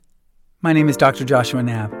My name is Dr. Joshua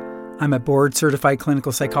Knapp. I'm a board-certified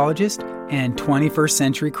clinical psychologist and 21st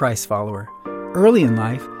century Christ follower. Early in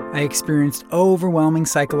life, I experienced overwhelming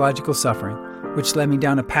psychological suffering, which led me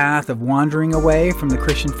down a path of wandering away from the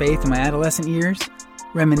Christian faith in my adolescent years,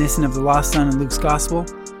 reminiscent of the lost son in Luke's gospel,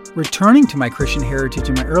 returning to my Christian heritage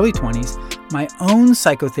in my early 20s, my own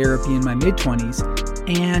psychotherapy in my mid-20s,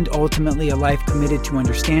 and ultimately a life committed to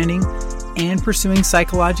understanding and pursuing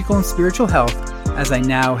psychological and spiritual health as I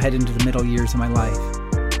now head into the middle years of my life.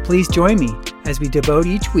 Please join me as we devote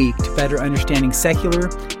each week to better understanding secular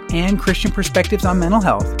and Christian perspectives on mental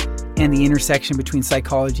health and the intersection between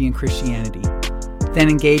psychology and Christianity. Then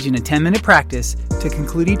engage in a 10-minute practice to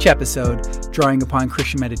conclude each episode, drawing upon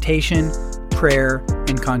Christian meditation, prayer,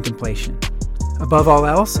 and contemplation. Above all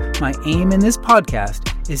else, my aim in this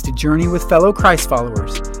podcast is to journey with fellow Christ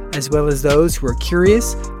followers, as well as those who are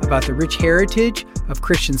curious about the rich heritage of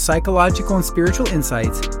Christian psychological and spiritual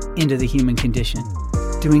insights into the human condition,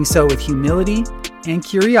 doing so with humility and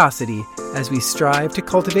curiosity as we strive to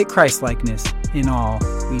cultivate Christ-likeness in all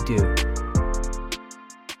we do.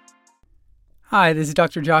 Hi, this is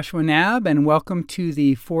Dr. Joshua Knapp, and welcome to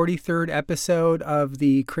the 43rd episode of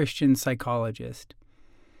The Christian Psychologist.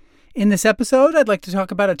 In this episode, I'd like to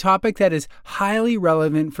talk about a topic that is highly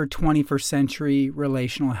relevant for 21st century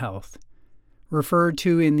relational health, referred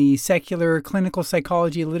to in the secular clinical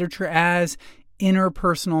psychology literature as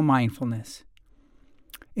interpersonal mindfulness.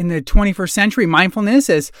 In the 21st century, mindfulness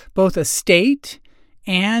as both a state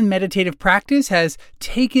and meditative practice has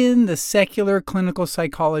taken the secular clinical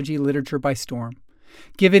psychology literature by storm,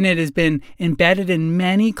 given it has been embedded in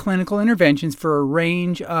many clinical interventions for a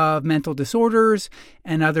range of mental disorders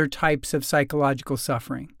and other types of psychological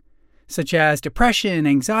suffering, such as depression,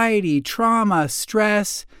 anxiety, trauma,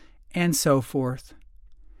 stress, and so forth.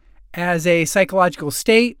 As a psychological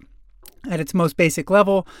state, at its most basic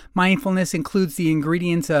level, mindfulness includes the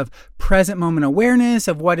ingredients of present moment awareness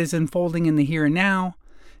of what is unfolding in the here and now,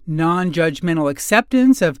 non-judgmental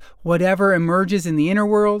acceptance of whatever emerges in the inner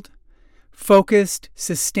world, focused,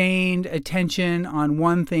 sustained attention on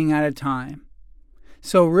one thing at a time.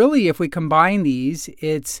 So really, if we combine these,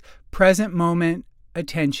 it's present moment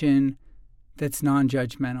attention that's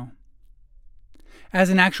non-judgmental. As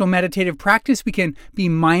an actual meditative practice, we can be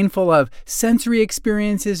mindful of sensory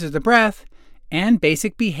experiences of the breath and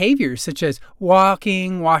basic behaviors such as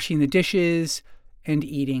walking, washing the dishes, and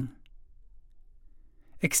eating.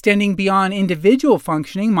 Extending beyond individual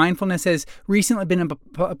functioning, mindfulness has recently been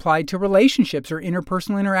applied to relationships or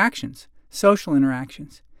interpersonal interactions, social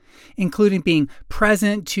interactions, including being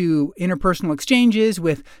present to interpersonal exchanges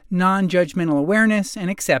with non-judgmental awareness and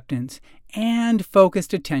acceptance and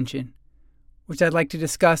focused attention, which I'd like to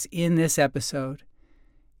discuss in this episode,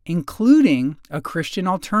 including a Christian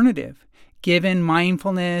alternative, given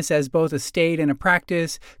mindfulness as both a state and a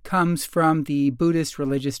practice comes from the Buddhist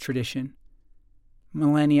religious tradition,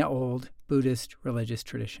 millennia-old Buddhist religious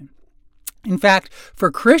tradition. In fact, for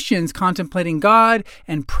Christians, contemplating God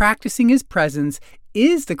and practicing His presence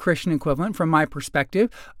is the Christian equivalent, from my perspective,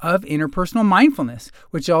 of interpersonal mindfulness,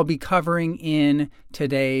 which I'll be covering in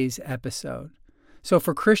today's episode. So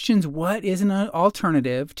for Christians, what is an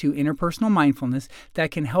alternative to interpersonal mindfulness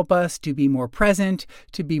that can help us to be more present,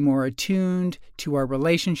 to be more attuned to our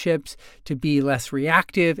relationships, to be less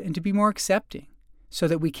reactive, and to be more accepting, so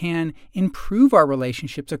that we can improve our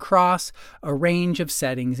relationships across a range of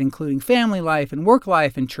settings, including family life and work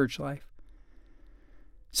life and church life?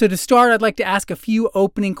 So to start, I'd like to ask a few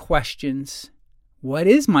opening questions. What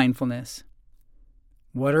is mindfulness?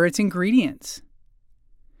 What are its ingredients?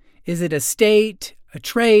 Is it a state, a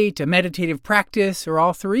trait, a meditative practice, or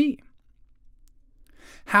all three?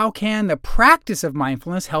 How can the practice of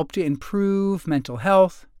mindfulness help to improve mental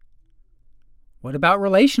health? What about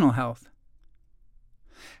relational health?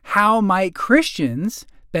 How might Christians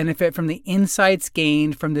benefit from the insights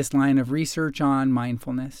gained from this line of research on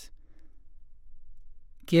mindfulness?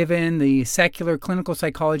 Given the secular clinical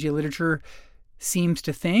psychology literature seems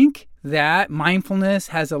to think that mindfulness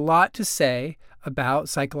has a lot to say about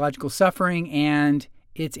psychological suffering and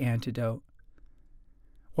its antidote.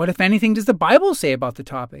 What, if anything, does the Bible say about the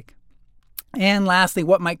topic? And lastly,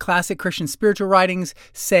 what might classic Christian spiritual writings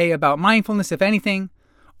say about mindfulness, if anything,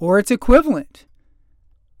 or its equivalent,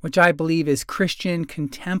 which I believe is Christian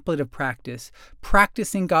contemplative practice,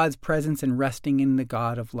 practicing God's presence and resting in the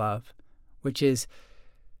God of love, which is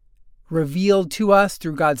revealed to us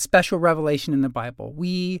through God's special revelation in the Bible.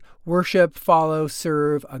 We worship, follow,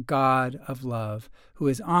 serve a God of love who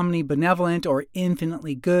is omnibenevolent or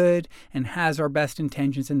infinitely good and has our best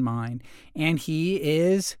intentions in mind. And He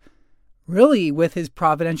is really with his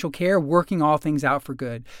providential care, working all things out for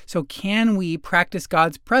good. So can we practice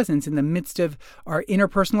God's presence in the midst of our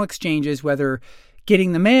interpersonal exchanges, whether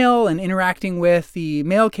getting the mail and interacting with the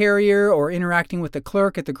mail carrier or interacting with the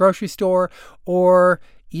clerk at the grocery store, or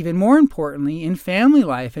even more importantly, in family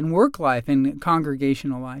life and work life and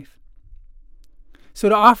congregational life? So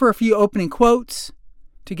to offer a few opening quotes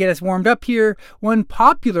to get us warmed up here, one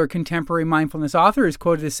popular contemporary mindfulness author is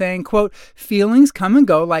quoted as saying, quote, "Feelings come and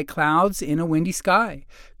go like clouds in a windy sky.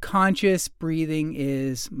 Conscious breathing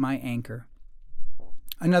is my anchor."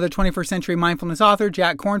 Another 21st century mindfulness author,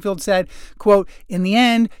 Jack Kornfield, said, quote, "In the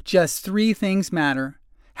end, just three things matter: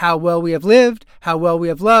 how well we have lived, how well we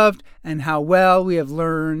have loved, and how well we have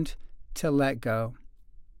learned to let go."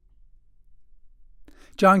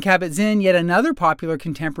 Jon Kabat-Zinn, yet another popular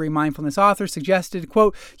contemporary mindfulness author, suggested,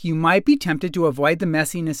 quote, "You might be tempted to avoid the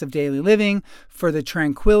messiness of daily living for the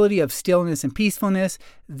tranquility of stillness and peacefulness.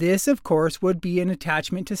 This, of course, would be an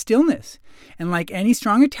attachment to stillness. And like any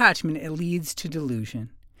strong attachment, it leads to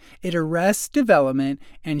delusion. It arrests development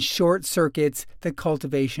and short-circuits the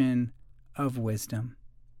cultivation of wisdom."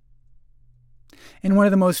 In one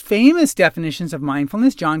of the most famous definitions of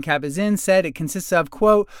mindfulness, Jon Kabat-Zinn said it consists of,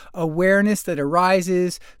 quote, "awareness that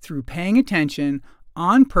arises through paying attention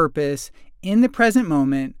on purpose in the present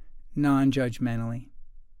moment, non-judgmentally."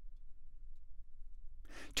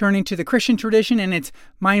 Turning to the Christian tradition and its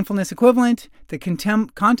mindfulness equivalent, the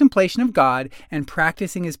contemplation of God and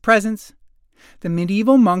practicing his presence, the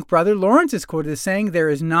medieval monk Brother Lawrence is quoted as saying, "There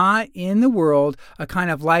is not in the world a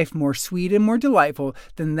kind of life more sweet and more delightful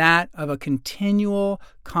than that of a continual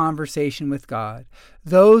conversation with God.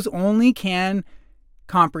 Those only can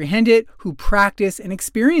comprehend it who practice and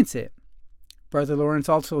experience it." Brother Lawrence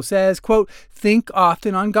also says, quote, "Think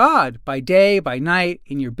often on God, by day, by night,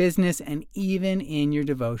 in your business, and even in your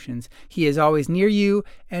devotions. He is always near you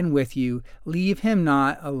and with you. Leave him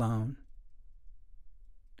not alone."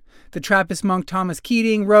 The Trappist monk Thomas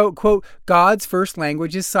Keating wrote, quote, "God's first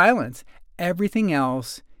language is silence. Everything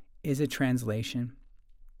else is a translation."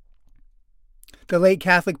 The late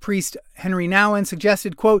Catholic priest Henry Nouwen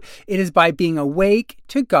suggested, quote, "It is by being awake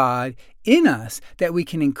to God in us that we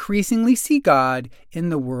can increasingly see God in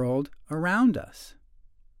the world around us."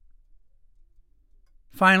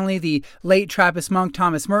 Finally, the late Trappist monk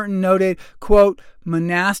Thomas Merton noted, quote,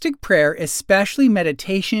 "Monastic prayer, especially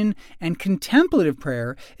meditation and contemplative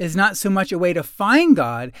prayer, is not so much a way to find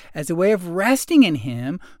God as a way of resting in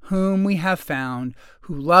him whom we have found,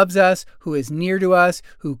 who loves us, who is near to us,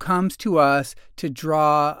 who comes to us to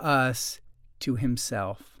draw us to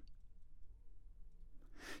himself."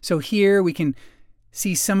 So here we can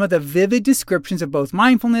see some of the vivid descriptions of both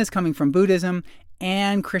mindfulness coming from Buddhism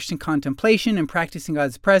and Christian contemplation and practicing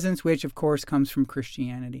God's presence, which of course comes from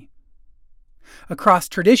Christianity. Across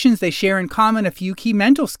traditions, they share in common a few key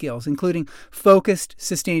mental skills, including focused,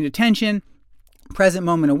 sustained attention, present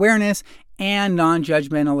moment awareness, and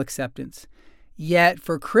non-judgmental acceptance. Yet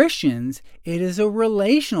for Christians, it is a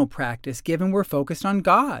relational practice given we're focused on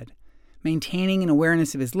God, maintaining an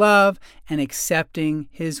awareness of his love and accepting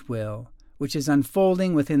his will, which is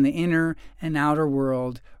unfolding within the inner and outer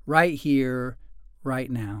world right here,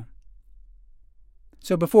 right now.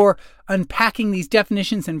 So before unpacking these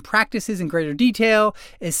definitions and practices in greater detail,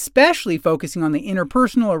 especially focusing on the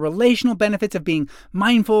interpersonal or relational benefits of being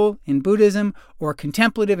mindful in Buddhism or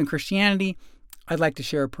contemplative in Christianity, I'd like to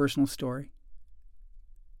share a personal story.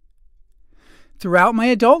 Throughout my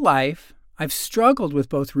adult life, I've struggled with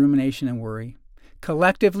both rumination and worry,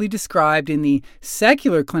 collectively described in the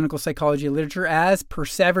secular clinical psychology literature as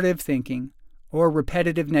perseverative thinking or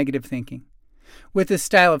repetitive negative thinking. With this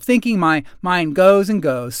style of thinking, my mind goes and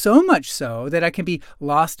goes, so much so that I can be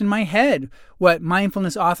lost in my head, what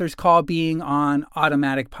mindfulness authors call being on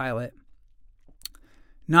automatic pilot.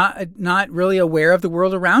 Not really aware of the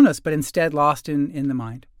world around us, but instead lost in the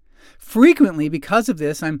mind. Frequently, because of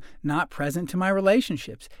this, I'm not present to my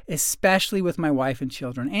relationships, especially with my wife and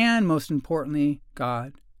children, and most importantly,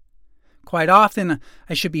 God. Quite often,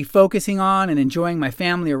 I should be focusing on and enjoying my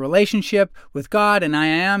family or relationship with God, and I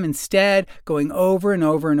am instead going over and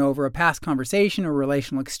over and over a past conversation or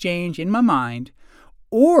relational exchange in my mind,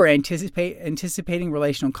 or anticipating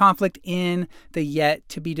relational conflict in the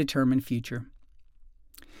yet-to-be-determined future.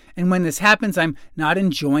 And when this happens, I'm not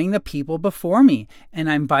enjoying the people before me, and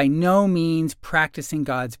I'm by no means practicing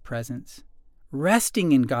God's presence,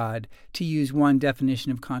 resting in God, to use one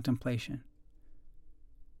definition of contemplation.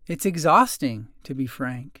 It's exhausting, to be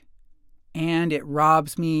frank, and it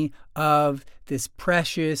robs me of this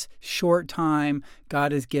precious short time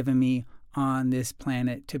God has given me on this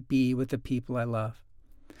planet to be with the people I love.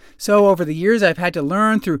 So over the years, I've had to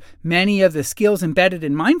learn through many of the skills embedded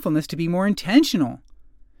in mindfulness to be more intentional,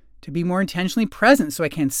 to be more intentionally present so I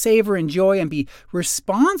can savor, enjoy, and be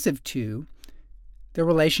responsive to the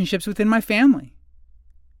relationships within my family.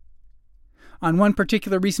 On one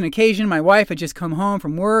particular recent occasion, my wife had just come home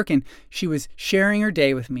from work and she was sharing her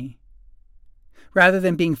day with me. Rather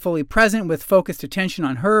than being fully present with focused attention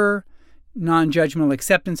on her, non-judgmental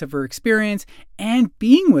acceptance of her experience, and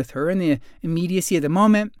being with her in the immediacy of the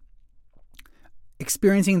moment,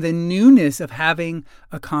 experiencing the newness of having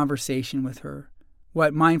a conversation with her,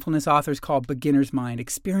 what mindfulness authors call beginner's mind,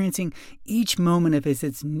 experiencing each moment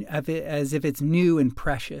as if it's new and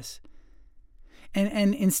precious.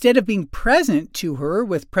 And instead of being present to her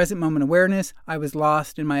with present moment awareness, I was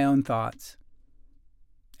lost in my own thoughts.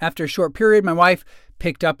 After a short period, my wife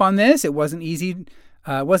picked up on this. It wasn't easy.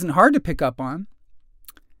 It wasn't hard to pick up on.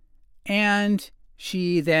 And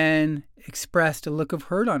she then expressed a look of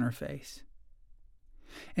hurt on her face.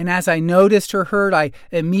 And as I noticed her hurt, I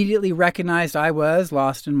immediately recognized I was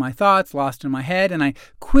lost in my thoughts, lost in my head, and I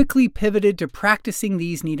quickly pivoted to practicing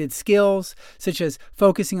these needed skills, such as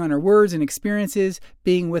focusing on her words and experiences,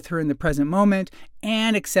 being with her in the present moment,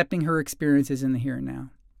 and accepting her experiences in the here and now.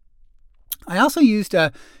 I also used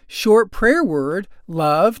a short prayer word,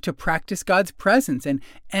 love, to practice God's presence and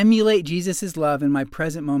emulate Jesus' love in my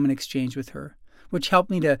present moment exchange with her, which helped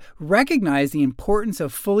me to recognize the importance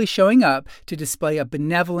of fully showing up to display a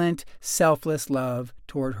benevolent, selfless love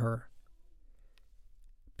toward her.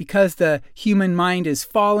 Because the human mind is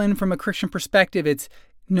fallen from a Christian perspective, it's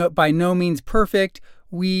by no means perfect.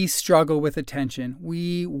 We struggle with attention.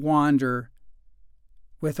 We wander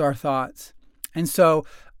with our thoughts. And so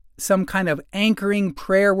some kind of anchoring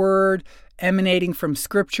prayer word emanating from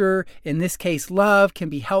Scripture, in this case love, can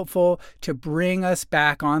be helpful to bring us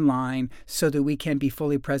back online so that we can be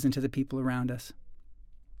fully present to the people around us.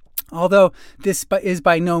 Although this is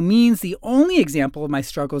by no means the only example of my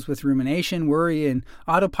struggles with rumination, worry, and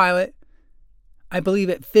autopilot, I believe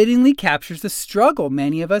it fittingly captures the struggle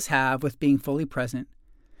many of us have with being fully present,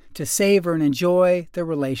 to savor and enjoy the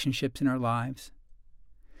relationships in our lives.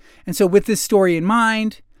 And so with this story in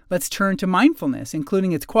mind, let's turn to mindfulness,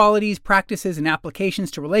 including its qualities, practices, and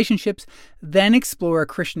applications to relationships, then explore a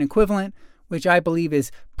Christian equivalent, which I believe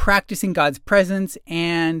is practicing God's presence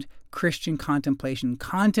and Christian contemplation,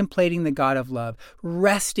 contemplating the God of love,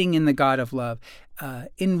 resting in the God of love,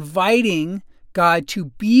 inviting God to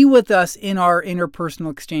be with us in our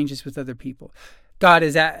interpersonal exchanges with other people. God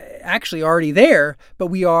is actually already there, but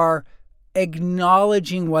we are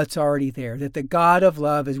acknowledging what's already there, that the God of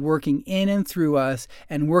love is working in and through us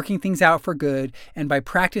and working things out for good. And by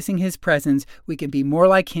practicing his presence, we can be more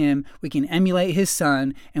like him, we can emulate his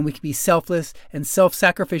son, and we can be selfless and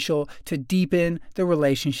self-sacrificial to deepen the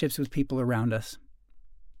relationships with people around us.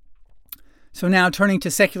 So now turning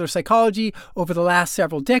to secular psychology, over the last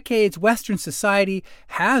several decades, Western society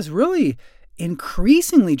has really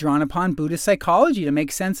increasingly drawn upon Buddhist psychology to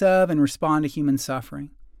make sense of and respond to human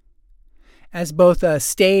suffering. As both a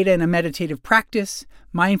state and a meditative practice,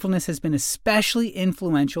 mindfulness has been especially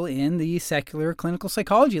influential in the secular clinical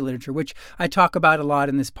psychology literature, which I talk about a lot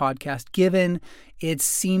in this podcast, given it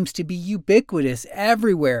seems to be ubiquitous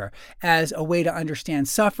everywhere as a way to understand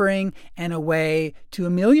suffering and a way to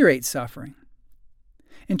ameliorate suffering.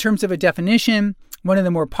 In terms of a definition, one of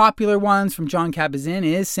the more popular ones from Jon Kabat-Zinn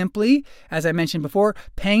is simply, as I mentioned before,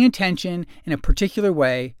 paying attention in a particular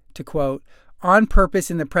way to, quote, on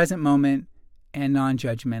purpose in the present moment and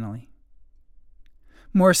non-judgmentally.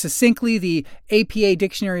 More succinctly, the APA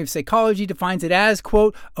Dictionary of Psychology defines it as,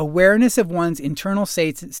 quote, awareness of one's internal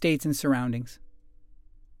states and surroundings.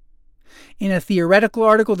 In a theoretical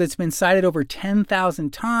article that's been cited over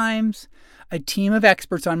 10,000 times, a team of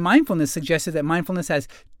experts on mindfulness suggested that mindfulness has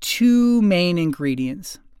two main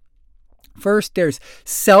ingredients. First, there's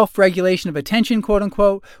self-regulation of attention, quote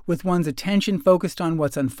unquote, with one's attention focused on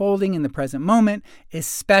what's unfolding in the present moment,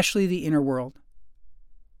 especially the inner world.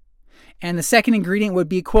 And the second ingredient would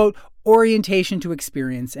be, quote, orientation to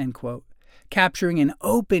experience, end quote, capturing an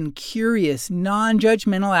open, curious,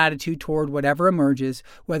 non-judgmental attitude toward whatever emerges,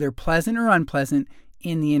 whether pleasant or unpleasant,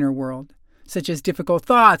 in the inner world, such as difficult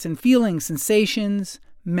thoughts and feelings, sensations,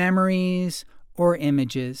 memories, or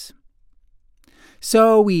images.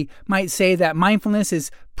 So we might say that mindfulness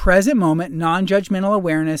is present moment, non-judgmental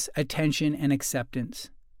awareness, attention, and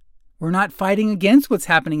acceptance. We're not fighting against what's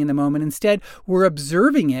happening in the moment. Instead, we're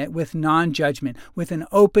observing it with non-judgment, with an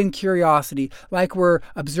open curiosity, like we're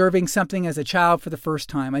observing something as a child for the first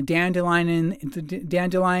time, a dandelion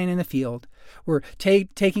in the field. We're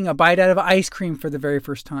taking a bite out of ice cream for the very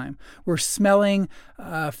first time. We're smelling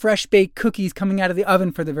fresh baked cookies coming out of the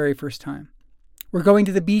oven for the very first time. We're going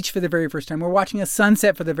to the beach for the very first time. We're watching a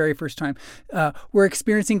sunset for the very first time. We're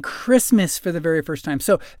experiencing Christmas for the very first time.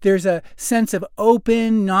 So there's a sense of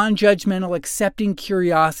open, non-judgmental, accepting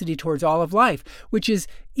curiosity towards all of life, which is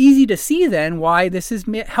easy to see then why this is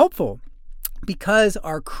helpful. Because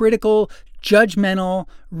our critical, judgmental,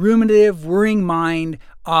 ruminative, worrying mind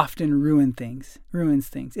often ruins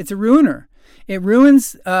things. It's a ruiner. It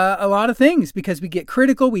ruins a lot of things because we get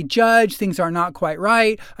critical, we judge, things are not quite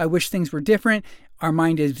right, I wish things were different. Our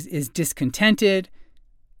mind is discontented,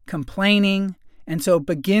 complaining. And so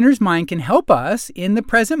beginner's mind can help us in the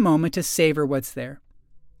present moment to savor what's there.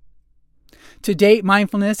 To date,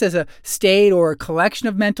 mindfulness as a state or a collection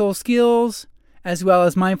of mental skills, as well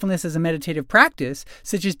as mindfulness as a meditative practice,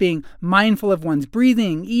 such as being mindful of one's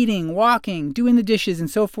breathing, eating, walking, doing the dishes,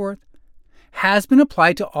 and so forth, has been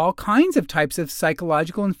applied to all kinds of types of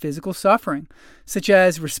psychological and physical suffering, such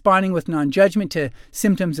as responding with non-judgment to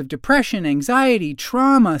symptoms of depression, anxiety,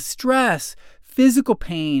 trauma, stress, physical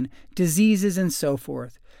pain, diseases, and so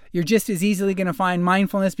forth. You're just as easily going to find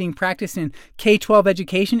mindfulness being practiced in K-12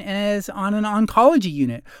 education as on an oncology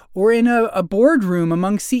unit or in a boardroom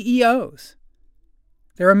among CEOs.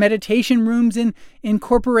 There are meditation rooms in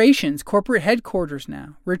corporations, corporate headquarters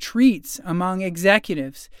now, retreats among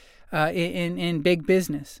executives, in big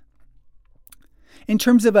business. In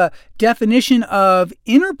terms of a definition of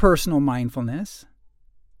interpersonal mindfulness,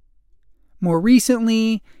 more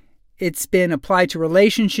recently, it's been applied to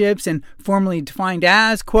relationships and formally defined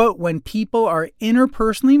as, quote, when people are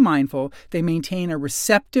interpersonally mindful, they maintain a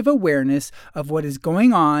receptive awareness of what is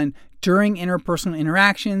going on during interpersonal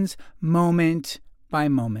interactions, moment by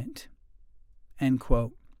moment, end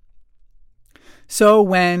quote. So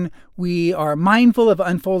when we are mindful of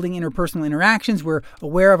unfolding interpersonal interactions, we're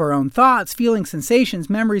aware of our own thoughts, feelings, sensations,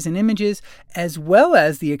 memories, and images, as well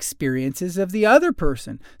as the experiences of the other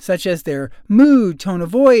person, such as their mood, tone of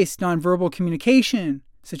voice, nonverbal communication,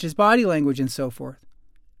 such as body language, and so forth.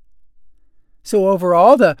 So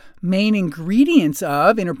overall, the main ingredients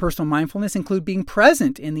of interpersonal mindfulness include being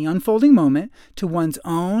present in the unfolding moment to one's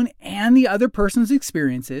own and the other person's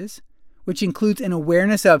experiences, which includes an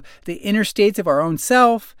awareness of the inner states of our own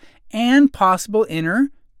self and possible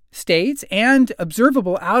inner states and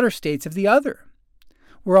observable outer states of the other.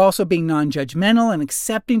 We're also being non-judgmental and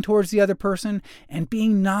accepting towards the other person and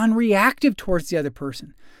being non-reactive towards the other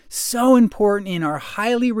person. So important in our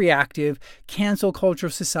highly reactive cancel culture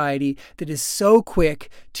society that is so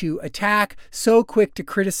quick to attack, so quick to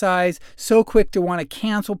criticize, so quick to want to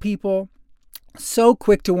cancel people, so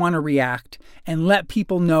quick to want to react and let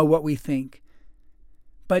people know what we think.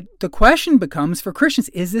 But the question becomes for Christians,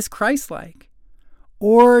 is this Christ-like?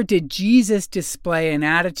 Or did Jesus display an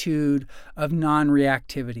attitude of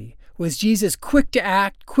non-reactivity? Was Jesus quick to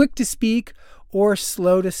act, quick to speak, or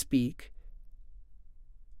slow to speak?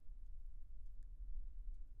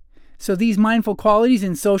 So these mindful qualities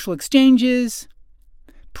in social exchanges,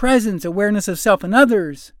 presence, awareness of self and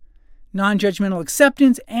others, non-judgmental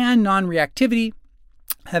acceptance, and non-reactivity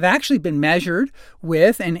have actually been measured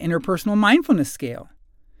with an interpersonal mindfulness scale.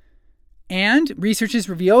 And research has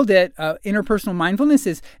revealed that interpersonal mindfulness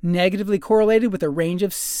is negatively correlated with a range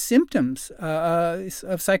of symptoms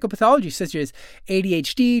of psychopathology, such as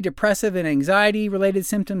ADHD, depressive and anxiety-related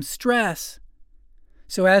symptoms, stress.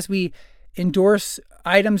 So as we endorse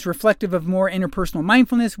items reflective of more interpersonal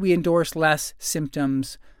mindfulness, we endorse less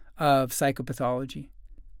symptoms of psychopathology.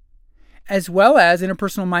 As well as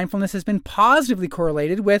interpersonal mindfulness has been positively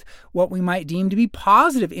correlated with what we might deem to be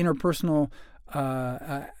positive interpersonal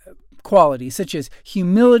qualities, such as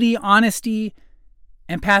humility, honesty,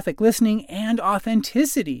 empathic listening, and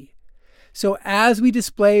authenticity. So as we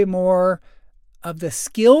display more of the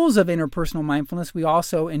skills of interpersonal mindfulness, we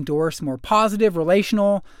also endorse more positive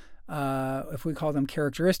relational, if we call them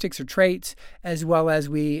characteristics or traits, as well as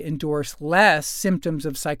we endorse less symptoms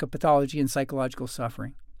of psychopathology and psychological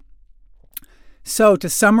suffering. So to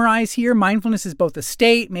summarize here, mindfulness is both a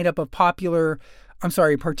state made up of particular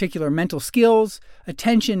mental skills,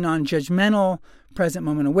 attention, non-judgmental, present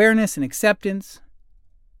moment awareness, and acceptance.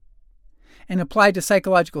 And applied to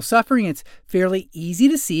psychological suffering, it's fairly easy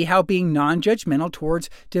to see how being non-judgmental towards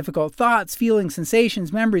difficult thoughts, feelings,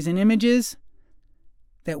 sensations, memories, and images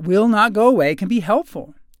that will not go away can be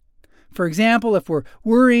helpful. For example, if we're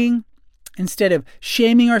worrying Instead of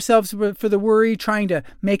shaming ourselves for the worry, trying to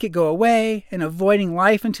make it go away, and avoiding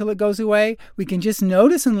life until it goes away, we can just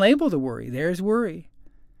notice and label the worry. There's worry.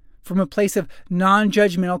 From a place of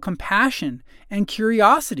non-judgmental compassion and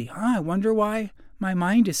curiosity. I wonder why my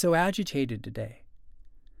mind is so agitated today.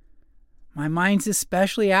 My mind's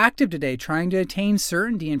especially active today, trying to attain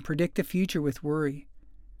certainty and predict the future with worry.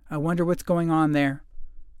 I wonder what's going on there.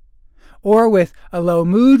 Or with a low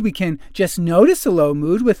mood, we can just notice a low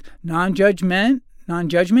mood with non-judgment,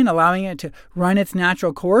 allowing it to run its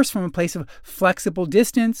natural course from a place of flexible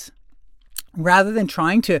distance, rather than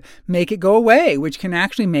trying to make it go away, which can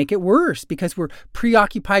actually make it worse because we're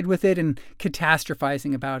preoccupied with it and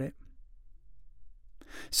catastrophizing about it.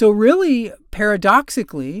 So really,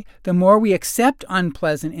 paradoxically, the more we accept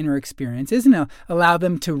unpleasant inner experiences and allow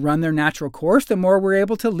them to run their natural course, the more we're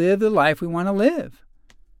able to live the life we want to live.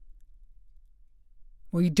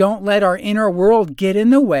 We don't let our inner world get in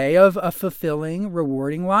the way of a fulfilling,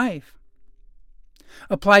 rewarding life.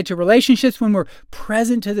 Applied to relationships, when we're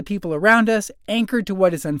present to the people around us, anchored to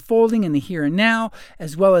what is unfolding in the here and now,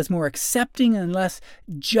 as well as more accepting and less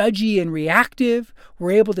judgy and reactive,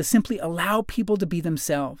 we're able to simply allow people to be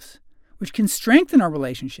themselves, which can strengthen our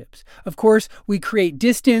relationships. Of course, we create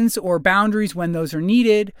distance or boundaries when those are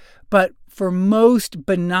needed, but for most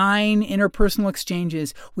benign interpersonal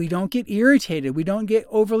exchanges, we don't get irritated. We don't get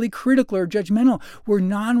overly critical or judgmental. We're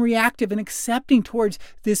non-reactive and accepting towards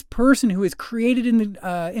this person who is created in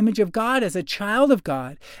the image of God as a child of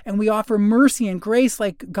God. And we offer mercy and grace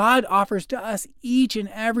like God offers to us each and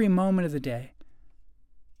every moment of the day.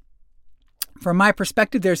 From my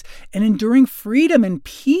perspective, there's an enduring freedom and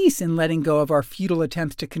peace in letting go of our futile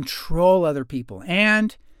attempts to control other people.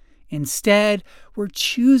 And instead, we're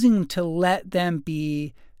choosing to let them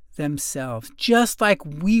be themselves. Just like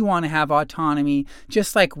we want to have autonomy,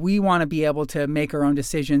 just like we want to be able to make our own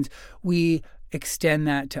decisions, we extend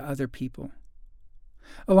that to other people.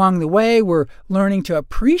 Along the way, we're learning to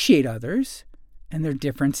appreciate others and their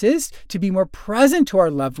differences, to be more present to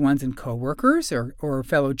our loved ones and coworkers or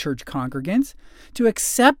fellow church congregants, to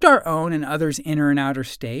accept our own and others' inner and outer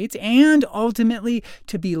states, and ultimately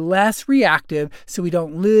to be less reactive so we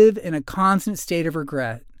don't live in a constant state of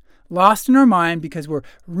regret, lost in our mind because we're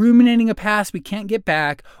ruminating a past we can't get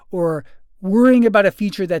back or worrying about a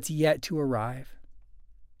future that's yet to arrive.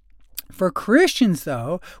 For Christians,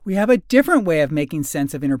 though, we have a different way of making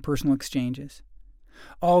sense of interpersonal exchanges.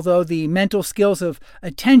 Although the mental skills of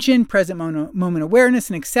attention, present moment awareness,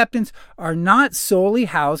 and acceptance are not solely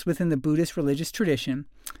housed within the Buddhist religious tradition,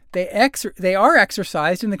 they are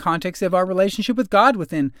exercised in the context of our relationship with God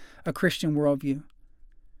within a Christian worldview.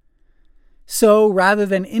 So rather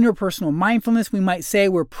than interpersonal mindfulness, we might say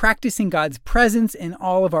we're practicing God's presence in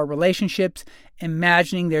all of our relationships,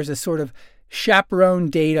 imagining there's a sort of chaperone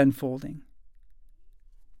date unfolding.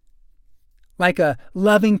 Like a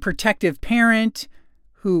loving, protective parent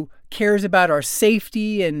who cares about our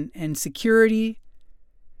safety and security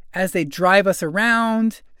as they drive us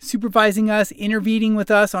around, supervising us, intervening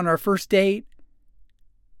with us on our first date.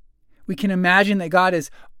 We can imagine that God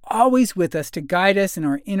is always with us to guide us in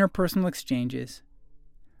our interpersonal exchanges,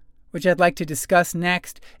 which I'd like to discuss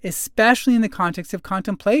next, especially in the context of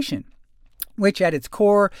contemplation, which at its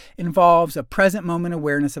core involves a present moment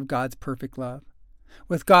awareness of God's perfect love,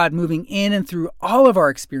 with God moving in and through all of our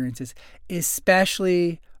experiences,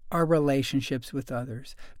 especially our relationships with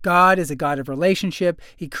others. God is a God of relationship.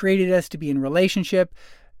 He created us to be in relationship.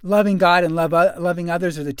 Loving God and loving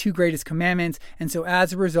others are the two greatest commandments. And so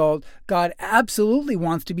as a result, God absolutely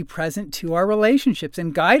wants to be present to our relationships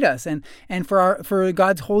and guide us, and for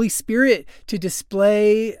God's Holy Spirit to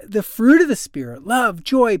display the fruit of the Spirit: love,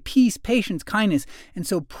 joy, peace, patience, kindness. And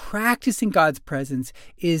so practicing God's presence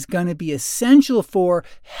is going to be essential for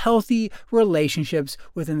healthy relationships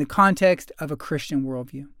within the context of a Christian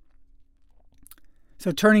worldview.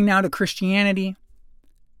 So turning now to Christianity.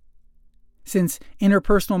 Since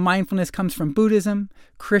interpersonal mindfulness comes from Buddhism,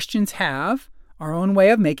 Christians have our own way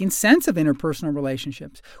of making sense of interpersonal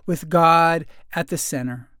relationships, with God at the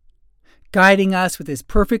center, guiding us with His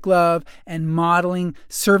perfect love and modeling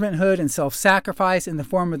servanthood and self-sacrifice in the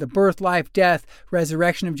form of the birth, life, death,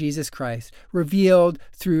 resurrection of Jesus Christ, revealed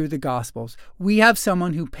through the Gospels. We have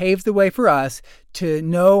someone who paved the way for us to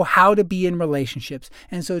know how to be in relationships.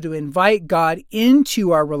 And so to invite God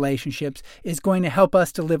into our relationships is going to help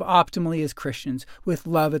us to live optimally as Christians, with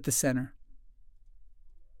love at the center.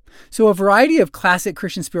 So a variety of classic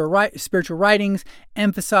Christian spiritual writings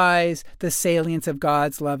emphasize the salience of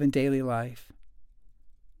God's love in daily life.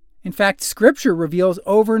 In fact, Scripture reveals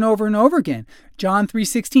over and over and over again. John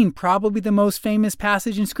 3:16, probably the most famous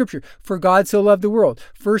passage in Scripture. For God so loved the world.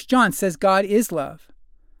 1 John says God is love.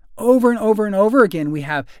 Over and over and over again, we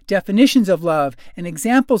have definitions of love and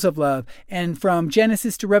examples of love. And from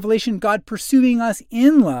Genesis to Revelation, God pursuing us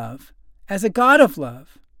in love as a God of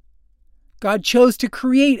love. God chose to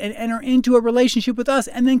create and enter into a relationship with us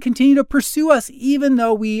and then continue to pursue us even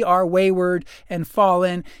though we are wayward and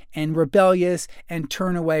fallen and rebellious and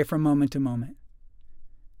turn away from moment to moment.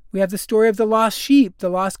 We have the story of the lost sheep, the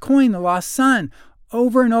lost coin, the lost son.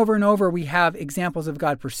 Over and over and over, we have examples of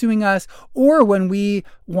God pursuing us, or when we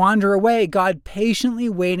wander away, God patiently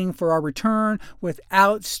waiting for our return with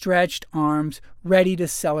outstretched arms, ready to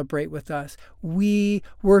celebrate with us. We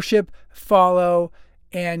worship, follow,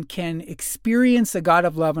 and can experience the God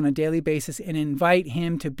of love on a daily basis and invite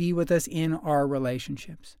Him to be with us in our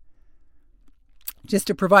relationships. Just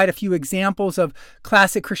to provide a few examples of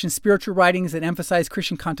classic Christian spiritual writings that emphasize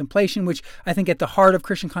Christian contemplation, which I think at the heart of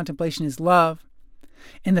Christian contemplation is love.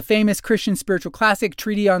 In the famous Christian spiritual classic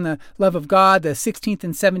Treatise on the Love of God, the 16th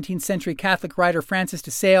and 17th century Catholic writer Francis de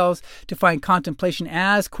Sales defined contemplation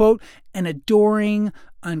as, quote, an adoring,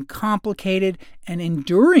 uncomplicated, and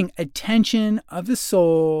enduring attention of the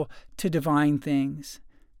soul to divine things.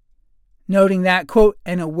 Noting that, quote,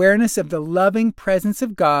 an awareness of the loving presence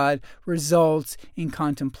of God results in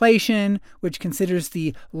contemplation, which considers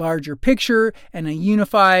the larger picture and a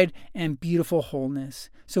unified and beautiful wholeness.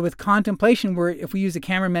 So with contemplation, if we use a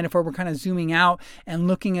camera metaphor, we're kind of zooming out and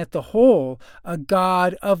looking at the whole, a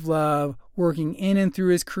God of love working in and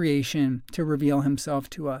through His creation to reveal Himself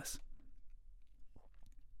to us.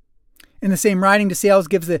 In the same writing, de Sales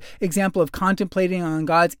gives the example of contemplating on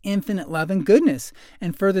God's infinite love and goodness,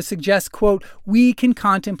 and further suggests, quote, we can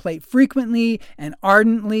contemplate frequently and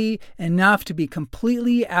ardently enough to be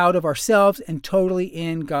completely out of ourselves and totally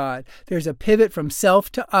in God. There's a pivot from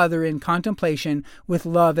self to other in contemplation with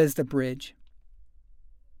love as the bridge.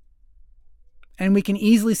 And we can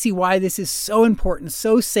easily see why this is so important,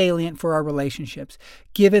 so salient for our relationships,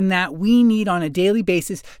 given that we need on a daily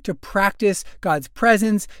basis to practice God's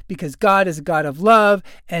presence because God is a God of love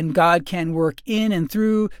and God can work in and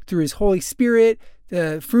through His Holy Spirit,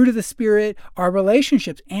 the fruit of the Spirit, our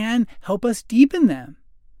relationships, and help us deepen them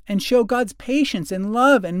and show God's patience and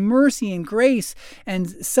love and mercy and grace and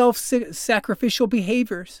self-sacrificial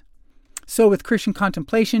behaviors. So with Christian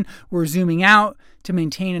contemplation, we're zooming out to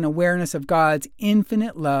maintain an awareness of God's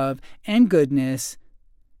infinite love and goodness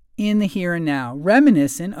in the here and now,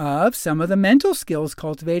 reminiscent of some of the mental skills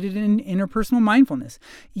cultivated in interpersonal mindfulness.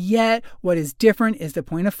 Yet, what is different is the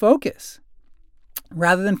point of focus.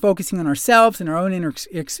 Rather than focusing on ourselves and our own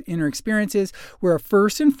inner experiences, we're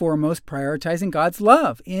first and foremost prioritizing God's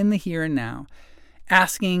love in the here and now,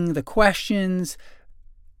 asking the questions,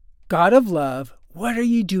 God of love, what are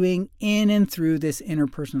you doing in and through this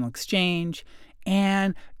interpersonal exchange?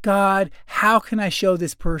 And God, how can I show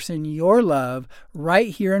this person your love right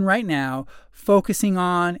here and right now, focusing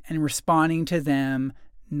on and responding to them,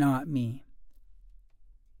 not me?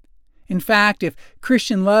 In fact, if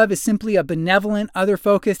Christian love is simply a benevolent,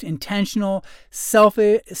 other-focused, intentional,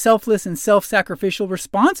 selfless, and self-sacrificial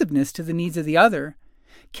responsiveness to the needs of the other,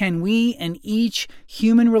 can we in each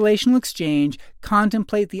human relational exchange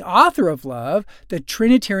contemplate the author of love, the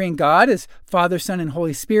Trinitarian God as Father, Son, and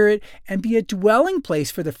Holy Spirit, and be a dwelling place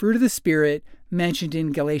for the fruit of the Spirit mentioned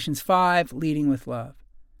in Galatians 5, leading with love?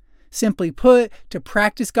 Simply put, to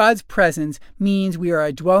practice God's presence means we are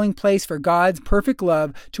a dwelling place for God's perfect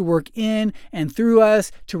love to work in and through us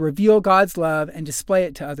to reveal God's love and display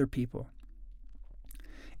it to other people.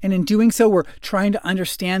 And in doing so, we're trying to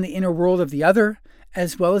understand the inner world of the other,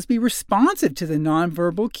 as well as be responsive to the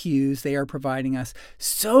nonverbal cues they are providing us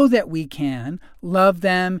so that we can love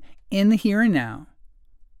them in the here and now.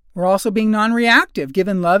 We're also being non-reactive,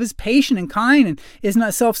 given love is patient and kind and is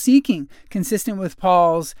not self-seeking, consistent with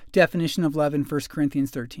Paul's definition of love in 1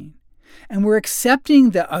 Corinthians 13. And we're accepting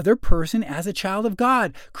the other person as a child of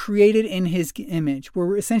God, created in His image.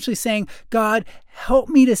 We're essentially saying, God, help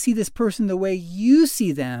me to see this person the way you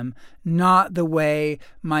see them, not the way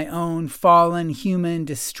my own fallen, human,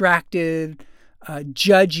 distracted,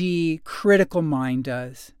 judgy, critical mind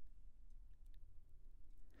does.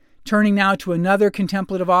 Turning now to another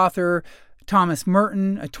contemplative author, Thomas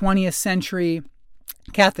Merton, a 20th century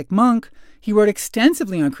Catholic monk, he wrote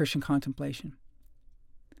extensively on Christian contemplation.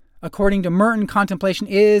 According to Merton, contemplation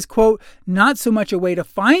is, quote, not so much a way to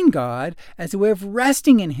find God as a way of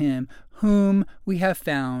resting in Him, whom we have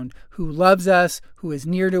found, who loves us, who is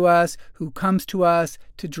near to us, who comes to us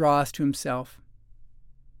to draw us to Himself.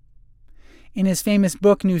 In his famous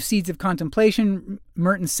book, New Seeds of Contemplation,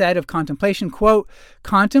 Merton said of contemplation, quote,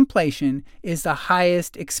 "Contemplation is the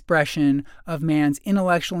highest expression of man's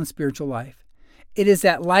intellectual and spiritual life. It is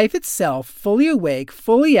that life itself, fully awake,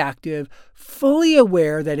 fully active, fully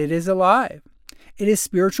aware that it is alive. It is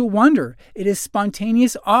spiritual wonder. It is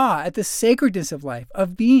spontaneous awe at the sacredness of life,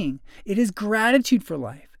 of being. It is gratitude for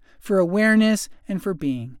life, for awareness, and for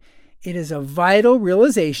being. It is a vital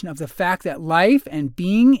realization of the fact that life and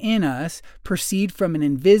being in us proceed from an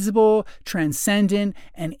invisible, transcendent,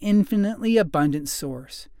 and infinitely abundant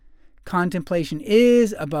source. Contemplation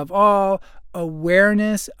is, above all,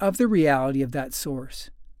 awareness of the reality of that source."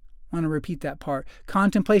 I want to repeat that part.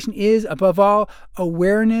 Contemplation is, above all,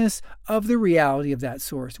 awareness of the reality of that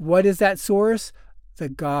source. What is that source? The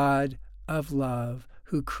God of love,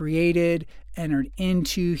 who created, entered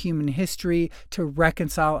into human history to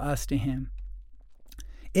reconcile us to him.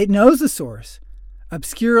 It knows the source,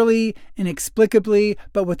 obscurely, inexplicably,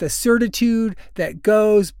 but with a certitude that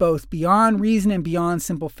goes both beyond reason and beyond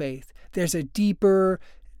simple faith. There's a deeper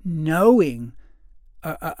knowing,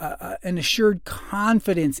 an assured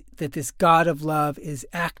confidence that this God of love is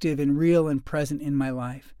active and real and present in my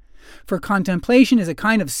life. For contemplation is a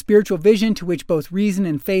kind of spiritual vision to which both reason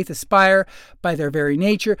and faith aspire by their very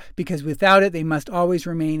nature, because without it they must always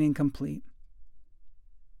remain incomplete.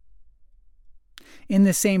 In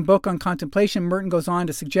this same book on contemplation, Merton goes on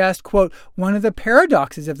to suggest, quote, "One of the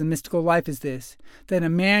paradoxes of the mystical life is this, that a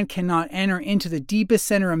man cannot enter into the deepest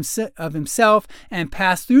center of himself and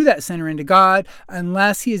pass through that center into God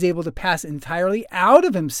unless he is able to pass entirely out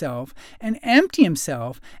of himself and empty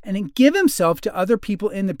himself and give himself to other people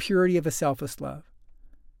in the purity of a selfless love."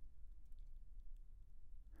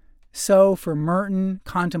 So, for Merton,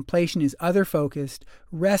 contemplation is other-focused,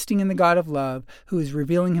 resting in the God of love, who is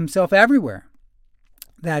revealing himself everywhere.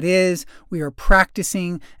 That is, we are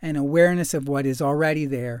practicing an awareness of what is already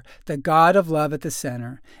there, the God of love at the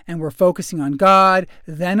center, and we're focusing on God,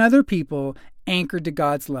 then other people, anchored to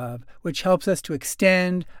God's love, which helps us to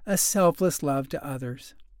extend a selfless love to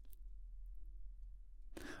others.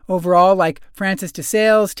 Overall, like Francis de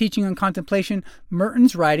Sales' teaching on contemplation,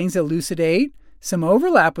 Merton's writings elucidate some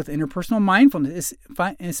overlap with interpersonal mindfulness,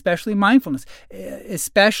 especially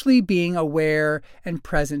being aware and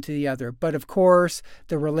present to the other. But of course,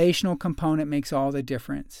 the relational component makes all the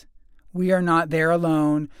difference. We are not there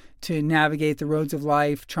alone to navigate the roads of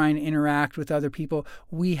life, trying to interact with other people.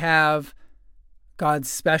 We have God's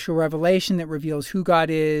special revelation that reveals who God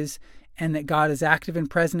is, and that God is active and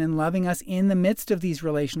present and loving us in the midst of these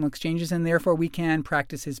relational exchanges, and therefore we can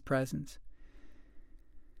practice his presence.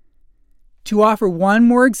 To offer one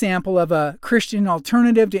more example of a Christian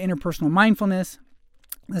alternative to interpersonal mindfulness,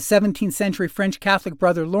 the 17th century French Catholic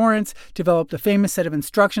Brother Lawrence developed a famous set of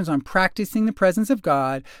instructions on practicing the presence of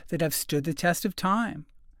God that have stood the test of time,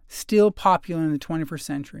 still popular in the 21st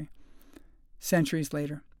century, centuries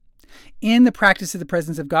later. In the practice of the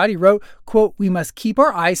presence of God, he wrote, quote, "We must keep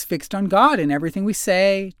our eyes fixed on God in everything we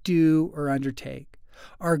say, do, or undertake.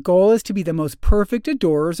 Our goal is to be the most perfect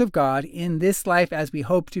adorers of God in this life as we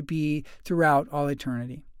hope to be throughout all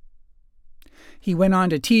eternity." He went on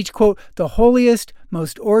to teach, quote, "The holiest,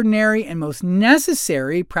 most ordinary, and most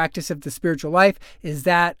necessary practice of the spiritual life is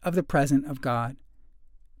that of the presence of God.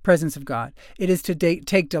 It is to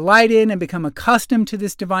take delight in and become accustomed to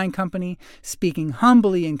this divine company, speaking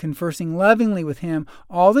humbly and conversing lovingly with him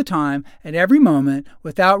all the time, at every moment,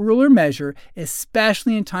 without rule or measure,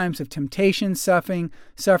 especially in times of temptation, suffering,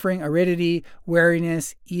 aridity,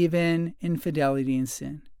 weariness, even infidelity and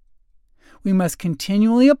sin. We must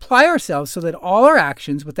continually apply ourselves so that all our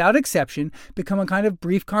actions, without exception, become a kind of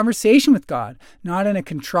brief conversation with God, not in a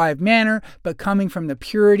contrived manner, but coming from the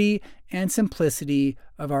purity and simplicity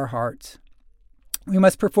of our hearts. We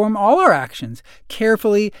must perform all our actions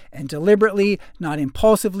carefully and deliberately, not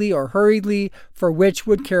impulsively or hurriedly, for such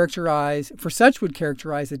would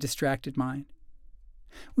characterize a distracted mind.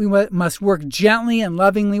 We must work gently and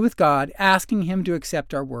lovingly with God, asking him to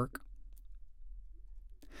accept our work.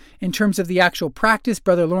 In terms of the actual practice,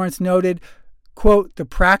 Brother Lawrence noted, quote, "The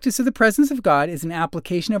practice of the presence of God is an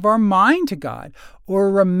application of our mind to God, or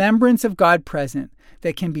a remembrance of God present,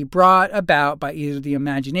 that can be brought about by either the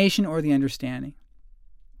imagination or the understanding."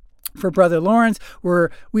 For Brother Lawrence,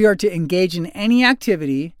 we are to engage in any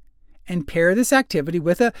activity and pair this activity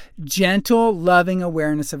with a gentle, loving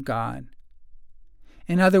awareness of God.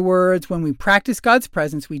 In other words, when we practice God's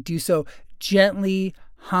presence, we do so gently,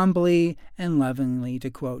 humbly, and lovingly, to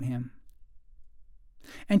quote him.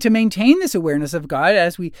 And to maintain this awareness of God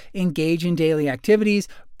as we engage in daily activities,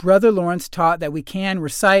 Brother Lawrence taught that we can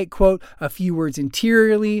recite, quote, a few words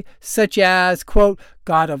interiorly, such as, quote,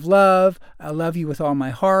 God of love, I love you with all my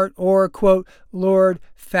heart, or, quote, Lord,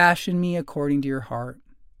 fashion me according to your heart.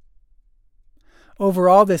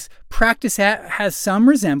 Overall, this practice has some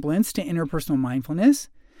resemblance to interpersonal mindfulness,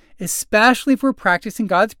 especially if we're practicing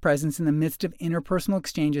God's presence in the midst of interpersonal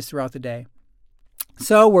exchanges throughout the day.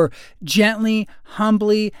 So we're gently,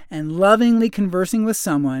 humbly, and lovingly conversing with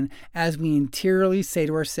someone as we interiorly say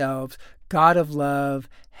to ourselves, God of love,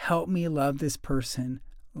 help me love this person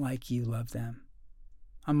like you love them.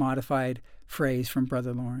 A modified phrase from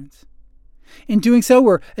Brother Lawrence. In doing so,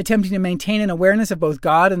 we're attempting to maintain an awareness of both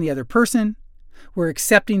God and the other person. We're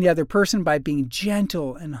accepting the other person by being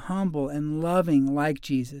gentle and humble and loving like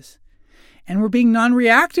Jesus. And we're being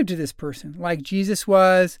non-reactive to this person, like Jesus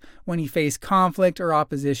was when he faced conflict or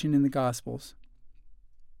opposition in the Gospels.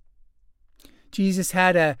 Jesus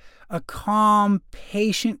had a calm,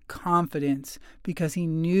 patient confidence because he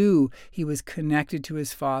knew he was connected to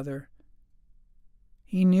his Father.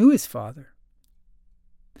 He knew his Father.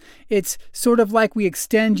 It's sort of like we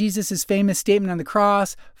extend Jesus' famous statement on the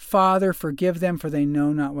cross, Father, forgive them for they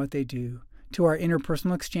know not what they do, to our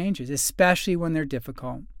interpersonal exchanges, especially when they're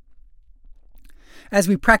difficult. As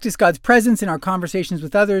we practice God's presence in our conversations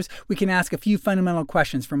with others, we can ask a few fundamental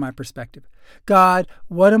questions from my perspective. God,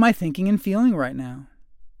 what am I thinking and feeling right now?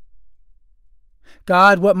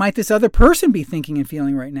 God, what might this other person be thinking and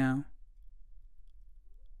feeling right now?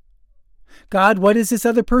 God, what is this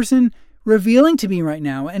other person revealing to me right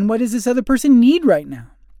now? And what does this other person need right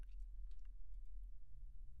now?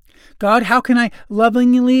 God, how can I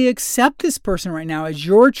lovingly accept this person right now as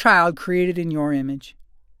your child created in your image?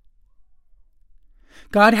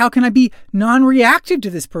 God, how can I be non-reactive to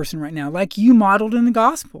this person right now, like you modeled in the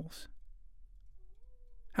Gospels?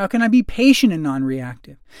 How can I be patient and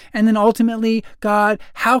non-reactive? And then ultimately, God,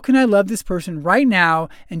 how can I love this person right now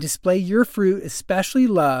and display your fruit, especially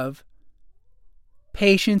love,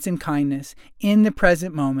 patience, and kindness in the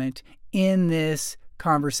present moment, in this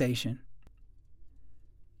conversation?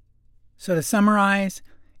 So to summarize,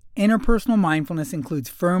 interpersonal mindfulness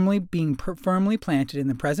includes being firmly planted in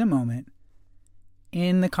the present moment,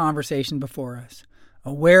 in the conversation before us,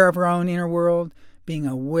 aware of our own inner world, being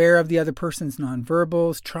aware of the other person's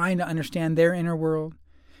nonverbals, trying to understand their inner world,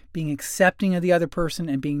 being accepting of the other person,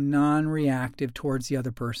 and being non-reactive towards the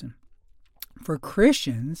other person. For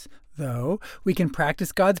Christians, though, we can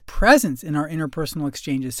practice God's presence in our interpersonal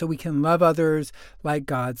exchanges so we can love others like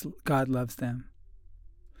God loves them.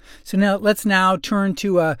 So let's turn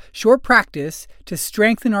to a short practice to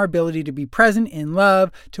strengthen our ability to be present in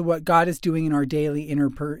love to what God is doing in our daily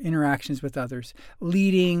interactions with others,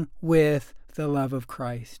 leading with the love of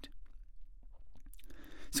Christ.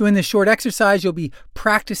 So in this short exercise, you'll be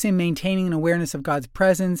practicing maintaining an awareness of God's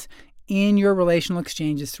presence in your relational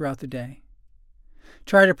exchanges throughout the day.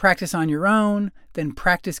 Try to practice on your own, then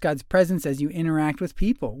practice God's presence as you interact with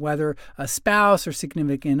people, whether a spouse or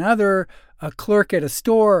significant other, a clerk at a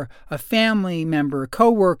store, a family member, a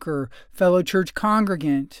coworker, fellow church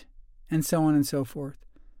congregant, and so on and so forth.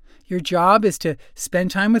 Your job is to spend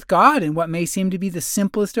time with God in what may seem to be the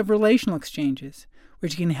simplest of relational exchanges,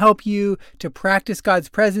 which can help you to practice God's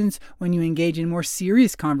presence when you engage in more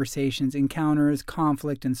serious conversations, encounters,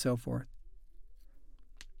 conflict, and so forth.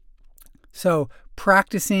 So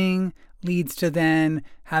practicing leads to then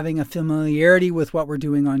having a familiarity with what we're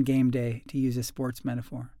doing on game day, to use a sports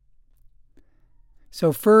metaphor.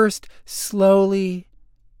 So first, slowly,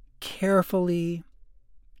 carefully,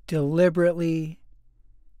 deliberately,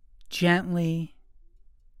 gently,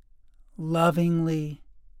 lovingly,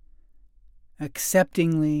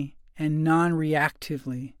 acceptingly, and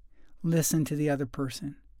non-reactively listen to the other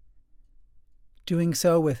person. Doing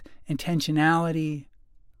so with intentionality,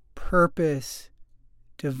 purpose,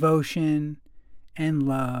 devotion, and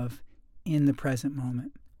love in the present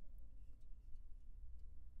moment.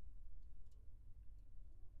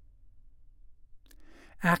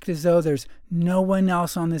 Act as though there's no one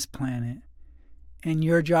else on this planet, and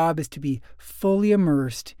your job is to be fully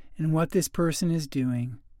immersed in what this person is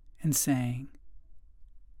doing and saying.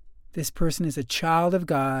 This person is a child of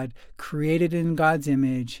God, created in God's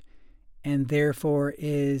image, and therefore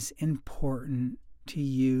is important to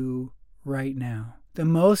you right now. The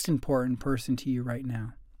most important person to you right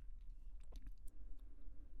now.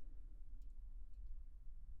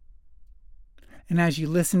 And as you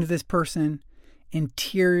listen to this person,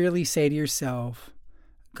 interiorly say to yourself,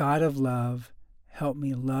 God of love, help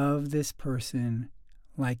me love this person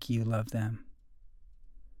like you love them.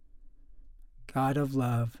 God of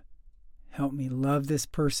love, help me love this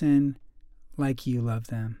person like you love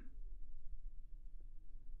them.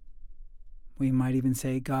 We might even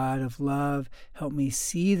say, God of love, help me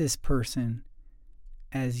see this person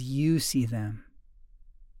as you see them,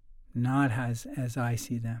 not as I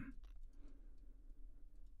see them.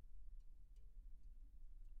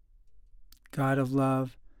 God of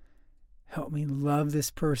love, help me love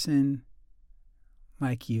this person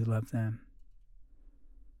like you love them.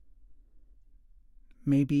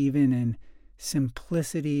 Maybe even in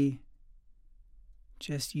simplicity,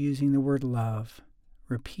 just using the word love,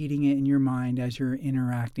 repeating it in your mind as you're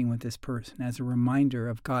interacting with this person as a reminder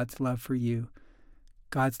of God's love for you,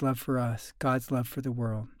 God's love for us, God's love for the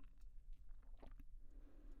world.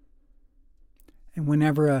 And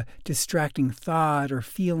whenever a distracting thought or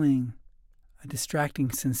feeling, a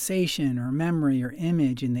distracting sensation or memory or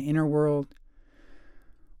image in the inner world,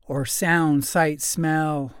 or sound, sight,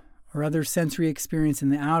 smell, or other sensory experience in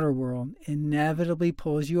the outer world inevitably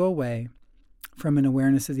pulls you away from an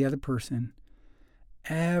awareness of the other person,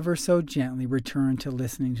 ever so gently return to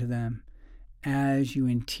listening to them as you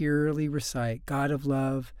interiorly recite, God of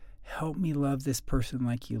love, help me love this person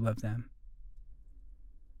like you love them.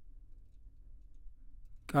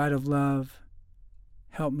 God of love,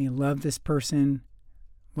 help me love this person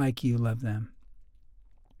like you love them.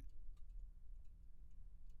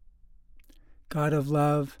 God of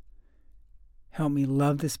love, help me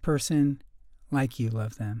love this person like you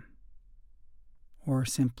love them. Or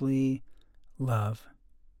simply love.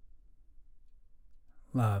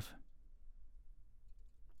 Love.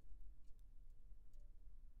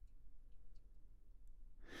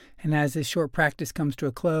 And as this short practice comes to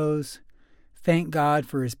a close, thank God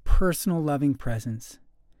for His personal loving presence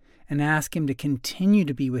and ask Him to continue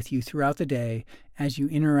to be with you throughout the day as you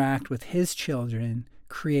interact with His children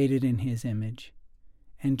created in His image,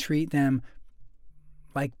 and treat them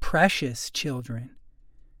like precious children,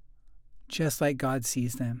 just like God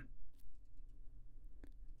sees them.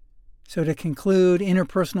 So to conclude,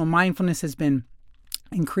 interpersonal mindfulness has been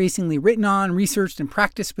increasingly written on, researched, and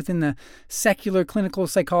practiced within the secular clinical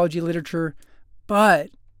psychology literature, but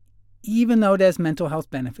even though it has mental health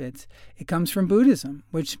benefits, it comes from Buddhism,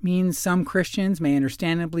 which means some Christians may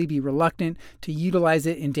understandably be reluctant to utilize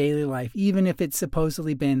it in daily life, even if it's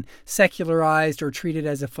supposedly been secularized or treated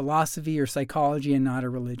as a philosophy or psychology and not a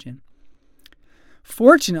religion.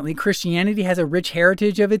 Fortunately, Christianity has a rich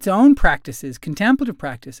heritage of its own practices, contemplative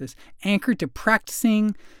practices, anchored to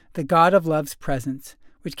practicing the God of love's presence,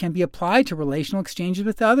 which can be applied to relational exchanges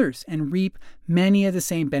with others and reap many of the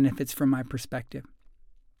same benefits from my perspective.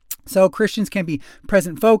 So Christians can be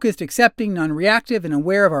present-focused, accepting, non-reactive, and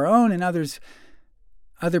aware of our own and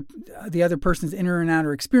the other person's inner and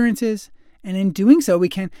outer experiences. And in doing so, we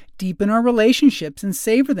can deepen our relationships and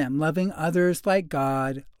savor them, loving others like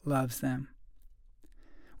God loves them.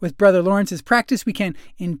 With Brother Lawrence's practice, we can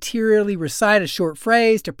interiorly recite a short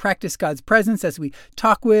phrase to practice God's presence as we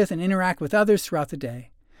talk with and interact with others throughout the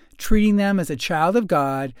day, treating them as a child of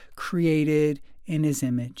God created in His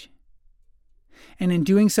image. And in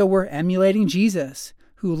doing so, we're emulating Jesus,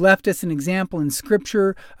 who left us an example in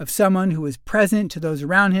Scripture of someone who was present to those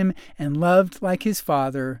around him and loved like his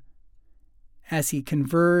Father as he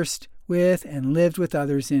conversed with and lived with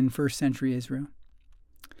others in first century Israel.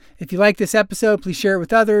 If you like this episode, please share it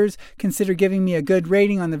with others. Consider giving me a good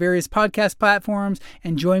rating on the various podcast platforms,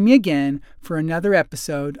 and join me again for another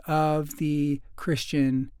episode of The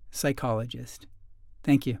Christian Psychologist.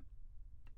 Thank you.